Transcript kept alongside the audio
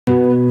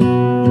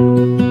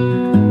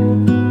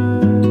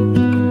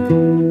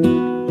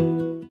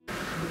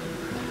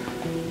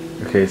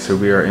Okay, so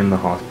we are in the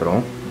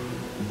hospital.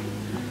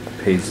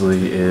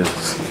 Paisley is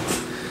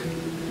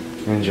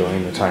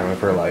enjoying the time of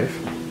her life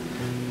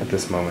at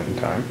this moment in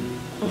time.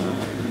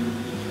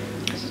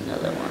 There's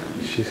another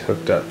one. She's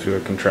hooked up to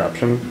a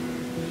contraption.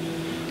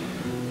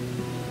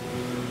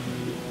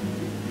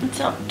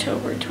 It's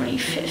October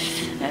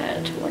 25th.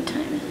 At what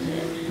time is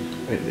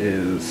it? It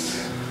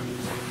is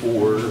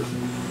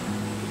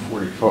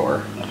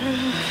 4:44.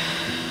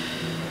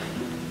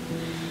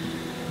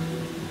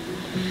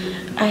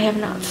 I have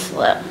not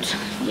slept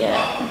yet.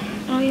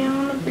 Oh yeah, I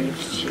want to breathe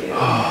too.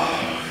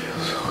 Oh, it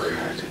feels so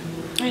good.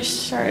 I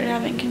started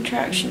having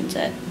contractions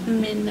at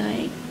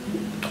midnight.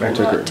 I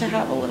took her to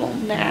have a little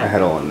nap. I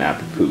had a little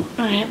nappy poo.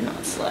 I have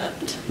not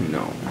slept.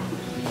 No.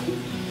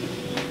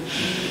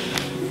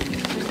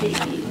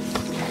 Babies.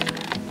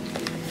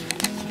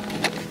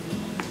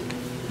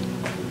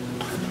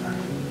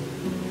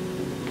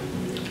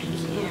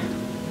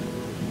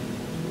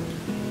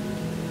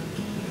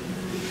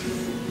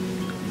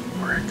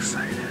 We're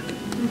excited.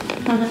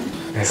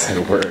 I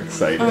said we're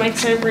excited. I'm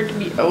excited for it to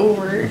be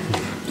over.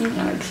 I'm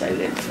not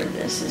excited for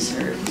this. This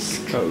hurts.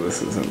 Oh,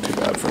 this isn't too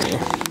bad for me.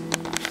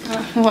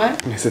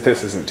 What? I said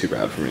this isn't too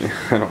bad for me.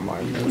 I don't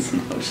mind this.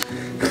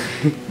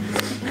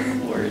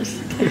 Worse.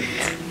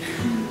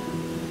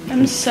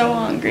 I'm so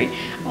hungry.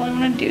 All I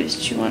want to do is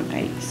chew on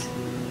ice.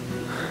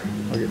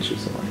 I'll get you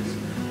some ice.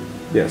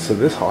 Yeah, so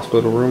this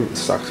hospital room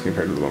sucks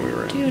compared to the one we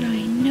were in. Dude,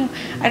 I know.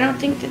 I don't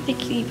think that they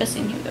keep us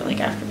in here though. Like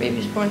after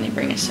baby's born, they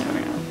bring us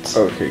somewhere else.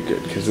 Okay,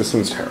 good, because this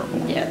one's terrible.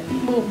 Yeah.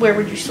 Well, where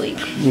would you sleep?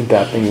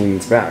 That thing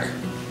leans back.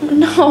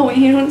 No,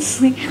 you don't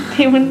sleep.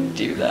 They wouldn't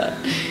do that.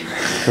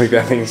 Like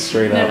that thing's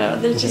straight up. No,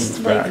 they're just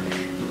leans like, back.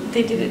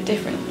 they did it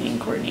differently in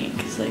Courtney.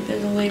 Because like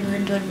there's a labor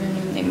and delivery room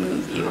and they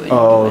move you. And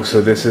Oh, so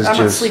this is I'm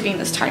not just... sleeping in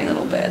this tiny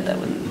little bed. That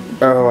wouldn't...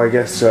 Oh, I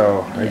guess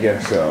so. I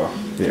guess so.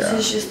 Yeah. This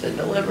is just the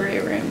delivery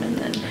room and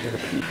then...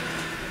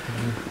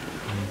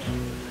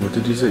 What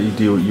did you say?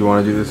 You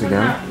want to do this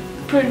again?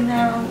 Putting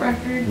that on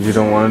record. You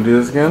don't want to do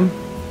this again?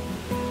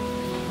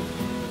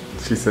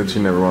 She said she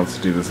never wants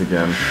to do this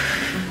again.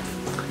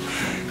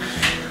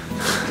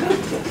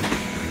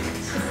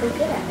 So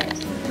good at it.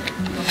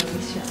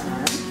 Release your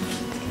arm.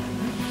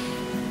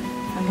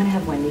 I'm going to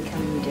have Wendy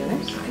come and do it.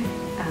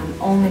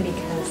 Only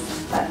because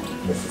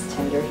this is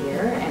tender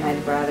here and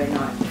I'd rather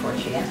not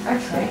torture you.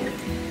 Okay.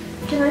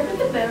 Can I put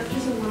the bed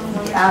just a little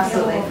more?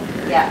 Absolutely.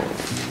 Yeah.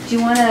 Do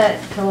you want a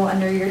pillow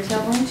under your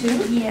tailbone too?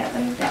 Yeah,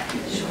 like that.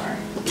 Sure.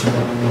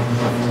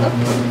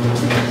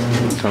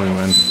 Tell me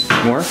when.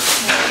 More?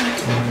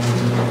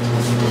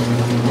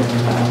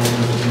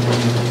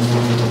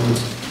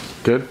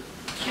 Good?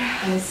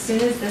 And as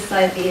soon as this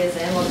IV is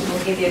in,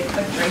 we'll give you a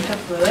quick drink of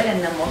fluid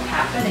and then we'll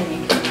cap it and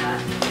you can...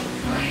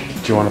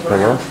 Do you want a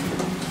pillow?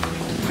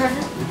 Pardon?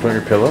 You want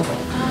your pillow?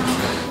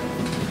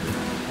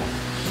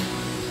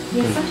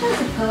 Yeah, sometimes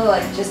a pillow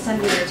like just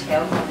under your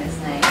tailbone is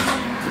nice.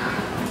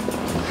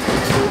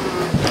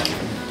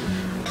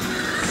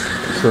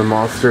 So the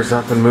monster's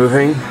up and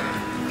moving.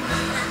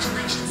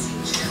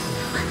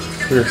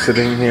 We're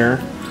sitting here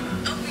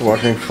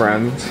watching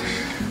Friends.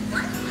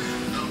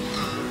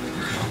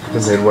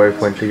 The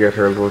midwife went to get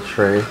her little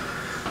tray.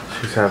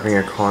 She's having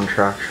a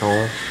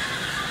contractional.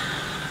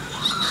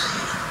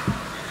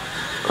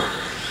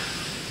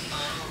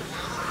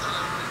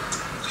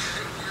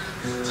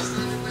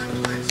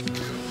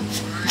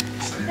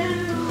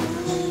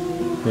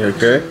 You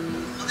okay?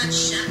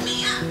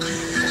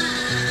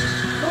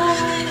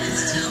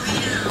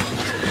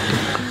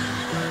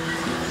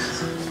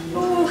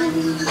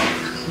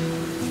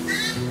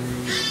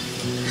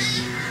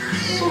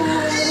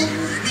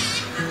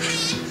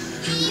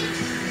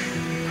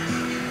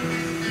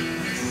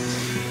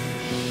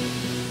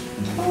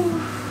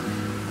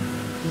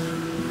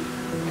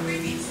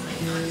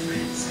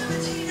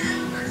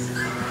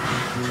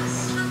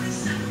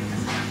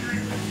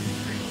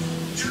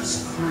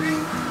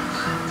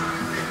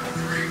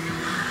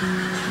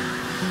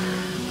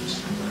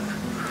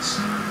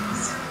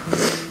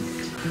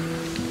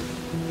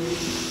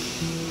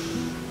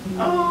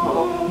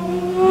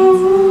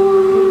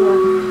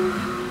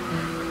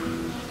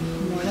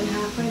 More than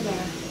halfway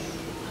there.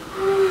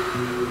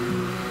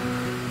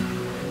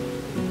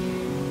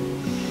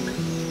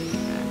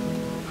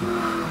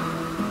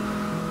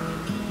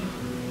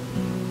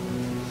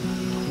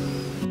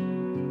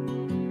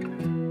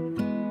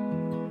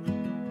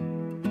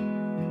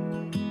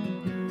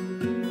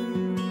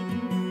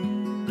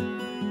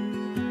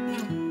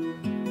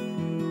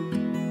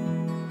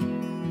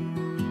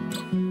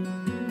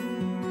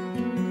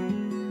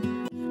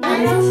 I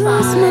lose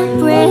my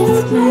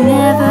breath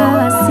whenever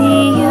I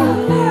see you.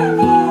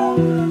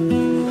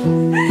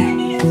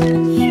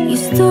 You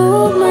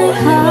stole my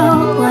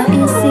heart, what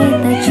is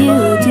it that you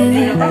do?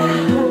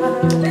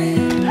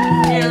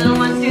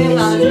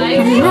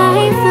 And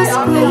life was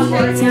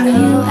great till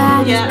you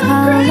added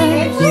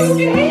colors.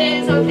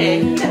 It's okay.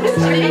 It's a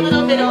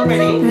little bit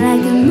already.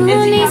 Like the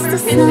moon needs the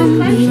sun,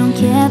 we don't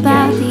care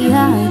about the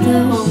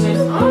others.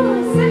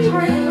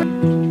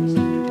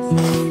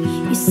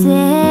 You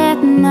set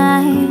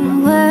my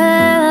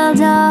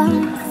world on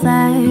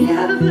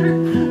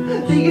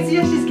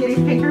Yeah, she's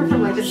getting finger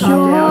from like the top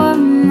You're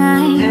down.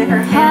 my And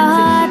her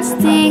hands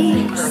heart's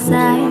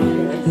desire.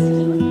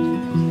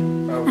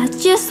 I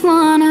just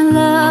wanna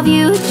love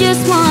you,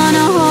 just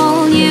wanna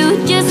hold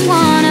you, just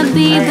wanna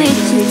be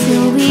with you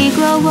till we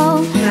grow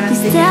old.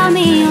 Just tell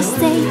me you'll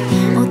stay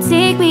or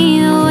take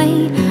me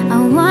away. I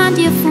want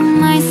you for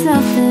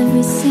myself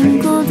every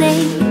single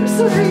day.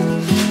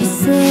 You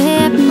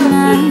set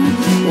my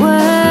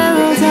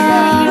world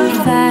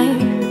on fire.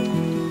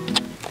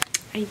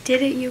 I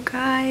did it, you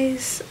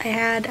guys. I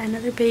had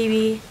another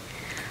baby.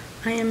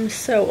 I am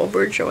so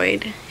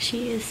overjoyed.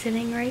 She is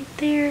sitting right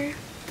there,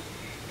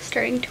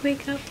 starting to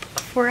wake up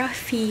for a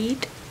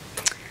feed.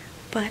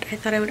 But I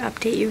thought I would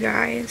update you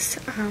guys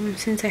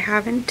since I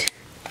haven't.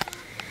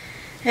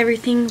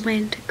 Everything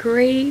went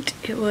great.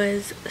 It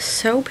was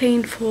so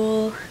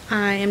painful.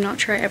 I am not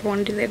sure I ever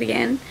want to do that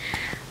again.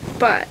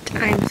 But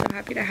I'm so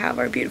happy to have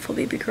our beautiful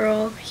baby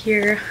girl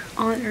here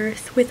on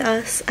Earth with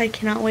us. I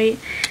cannot wait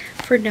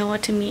for Noah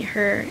to meet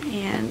her,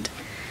 and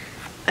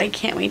I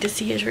can't wait to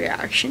see his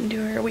reaction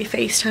to her. We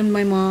FaceTimed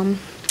my mom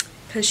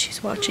because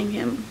she's watching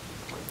him,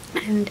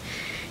 and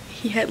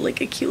he had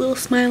like a cute little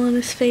smile on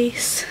his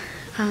face.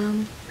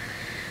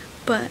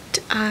 But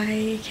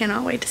I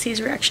cannot wait to see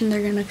his reaction.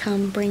 They're gonna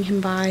come bring him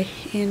by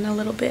in a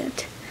little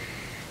bit,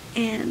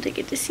 and I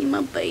get to see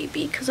my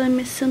baby because I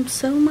miss him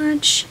so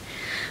much.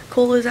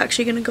 Cole is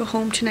actually gonna go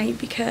home tonight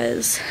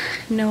because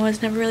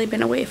Noah's never really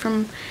been away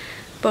from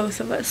both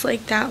of us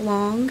like that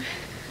long,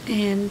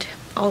 and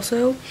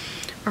also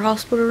our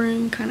hospital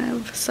room kind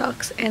of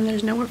sucks and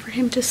there's nowhere for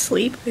him to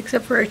sleep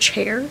except for a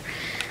chair,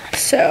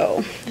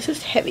 so this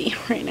is heavy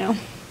right now.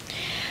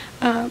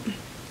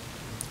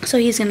 So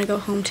he's gonna go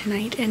home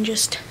tonight and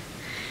just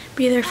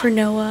be there for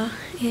Noah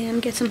and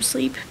get some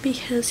sleep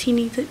because he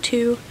needs it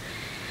too.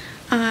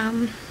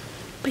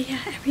 But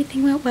yeah,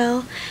 everything went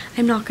well.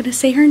 I'm not gonna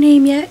say her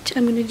name yet.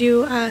 I'm gonna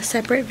do a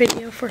separate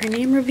video for her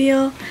name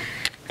reveal.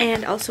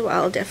 And also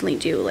I'll definitely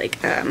do like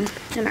an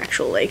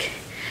actual like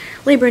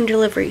labor and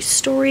delivery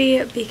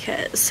story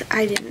because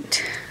I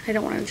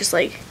don't want to just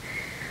like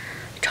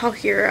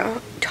talk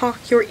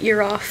your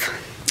ear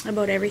off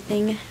about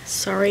everything.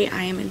 Sorry,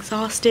 I am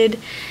exhausted.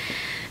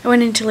 I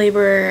went into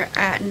labor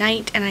at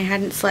night and I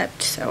hadn't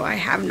slept, so I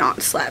have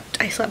not slept.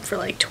 I slept for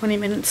like 20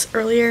 minutes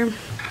earlier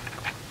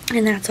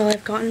and that's all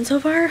I've gotten so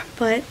far,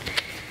 but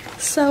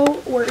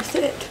so worth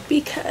it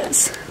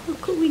because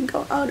look what we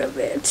got out of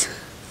it.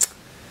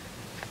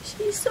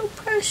 She's so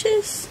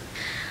precious.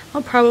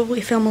 I'll probably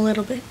film a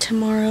little bit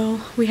tomorrow.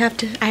 I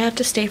have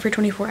to stay for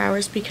 24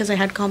 hours because I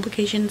had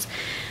complications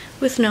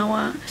with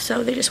Noah,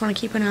 so they just want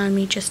to keep an eye on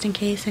me just in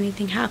case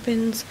anything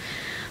happens.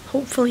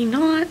 Hopefully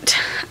not.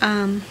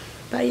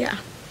 But yeah.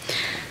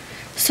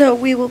 So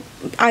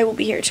I will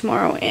be here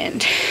tomorrow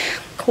and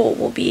Cole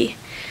will be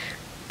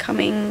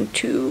coming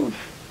to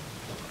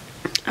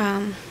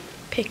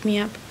pick me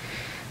up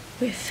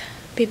with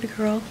baby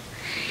girl.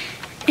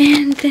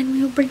 And then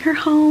we will bring her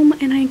home,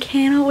 and I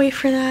cannot wait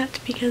for that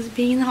because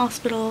being in the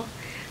hospital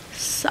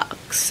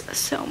sucks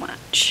so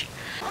much.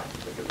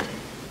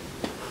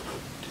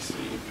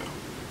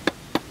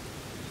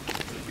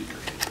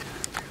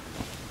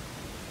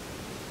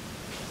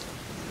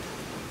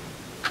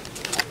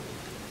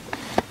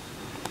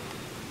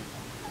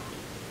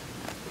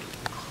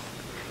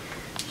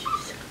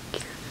 She's so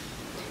cute.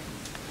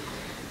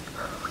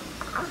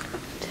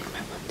 Take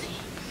my onesie.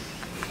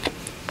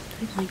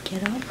 I might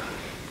get up.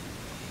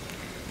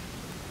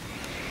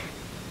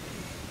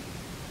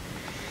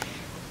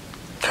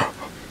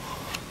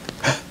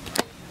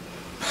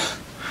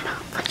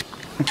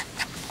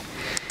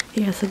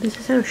 Yeah, so this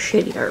is how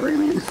shitty our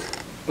room is.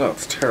 Oh,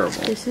 it's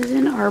terrible. This is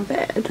in our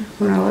bed.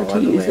 We're not allowed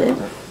to use it.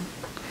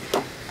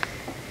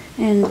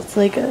 And it's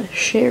like a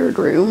shared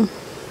room.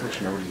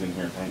 Actually, nobody's in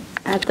here, right?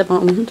 At the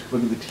moment.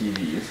 Look at the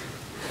TVs.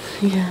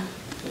 Yeah.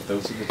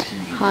 Those are the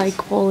TVs. High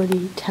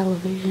quality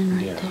television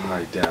right there.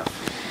 High def.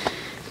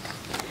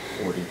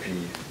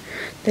 40p.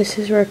 This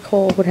is where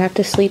Cole would have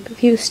to sleep if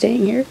he was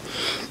staying here.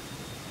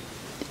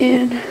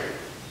 And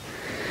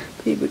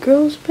baby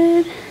girl's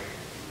bed.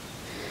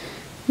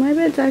 My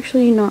bed's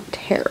actually not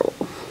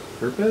terrible.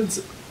 Her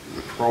bed's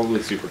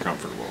probably super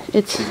comfortable.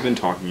 She's been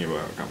talking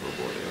about how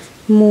comfortable it is.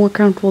 More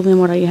comfortable than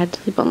what I had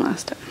to sleep on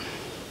last time.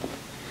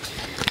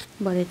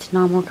 But it's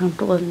not more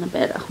comfortable than the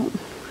bed at home.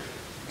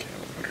 Okay,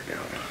 I'll put her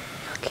down.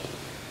 Okay.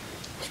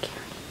 Scary.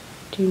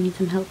 Do you need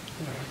some help?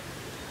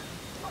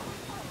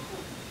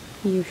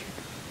 No. You should.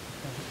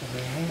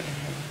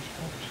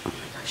 Oh my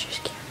gosh, you're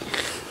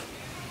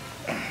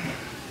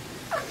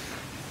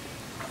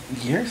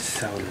scary. You're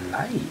so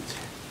light.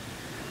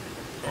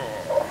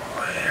 Oh,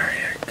 there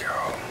you go.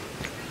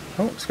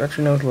 Oh, scratch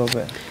your nose a little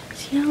bit.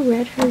 See how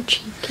red her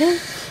cheek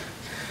is?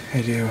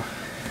 I do.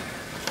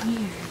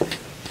 Weird.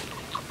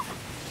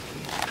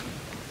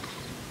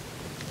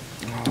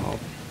 Oh,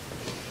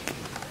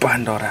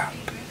 bundled up.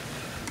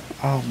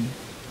 Oh,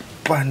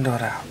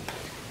 bundled up.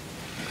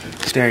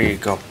 There you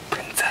go,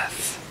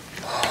 princess.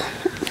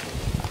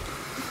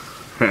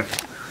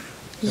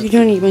 You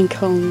don't even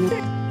comb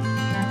it.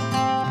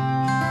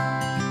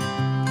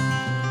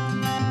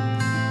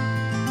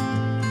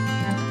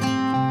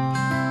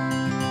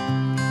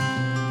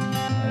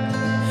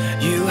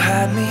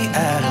 had me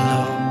at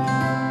hello.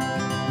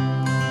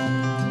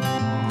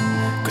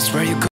 'Cause where you go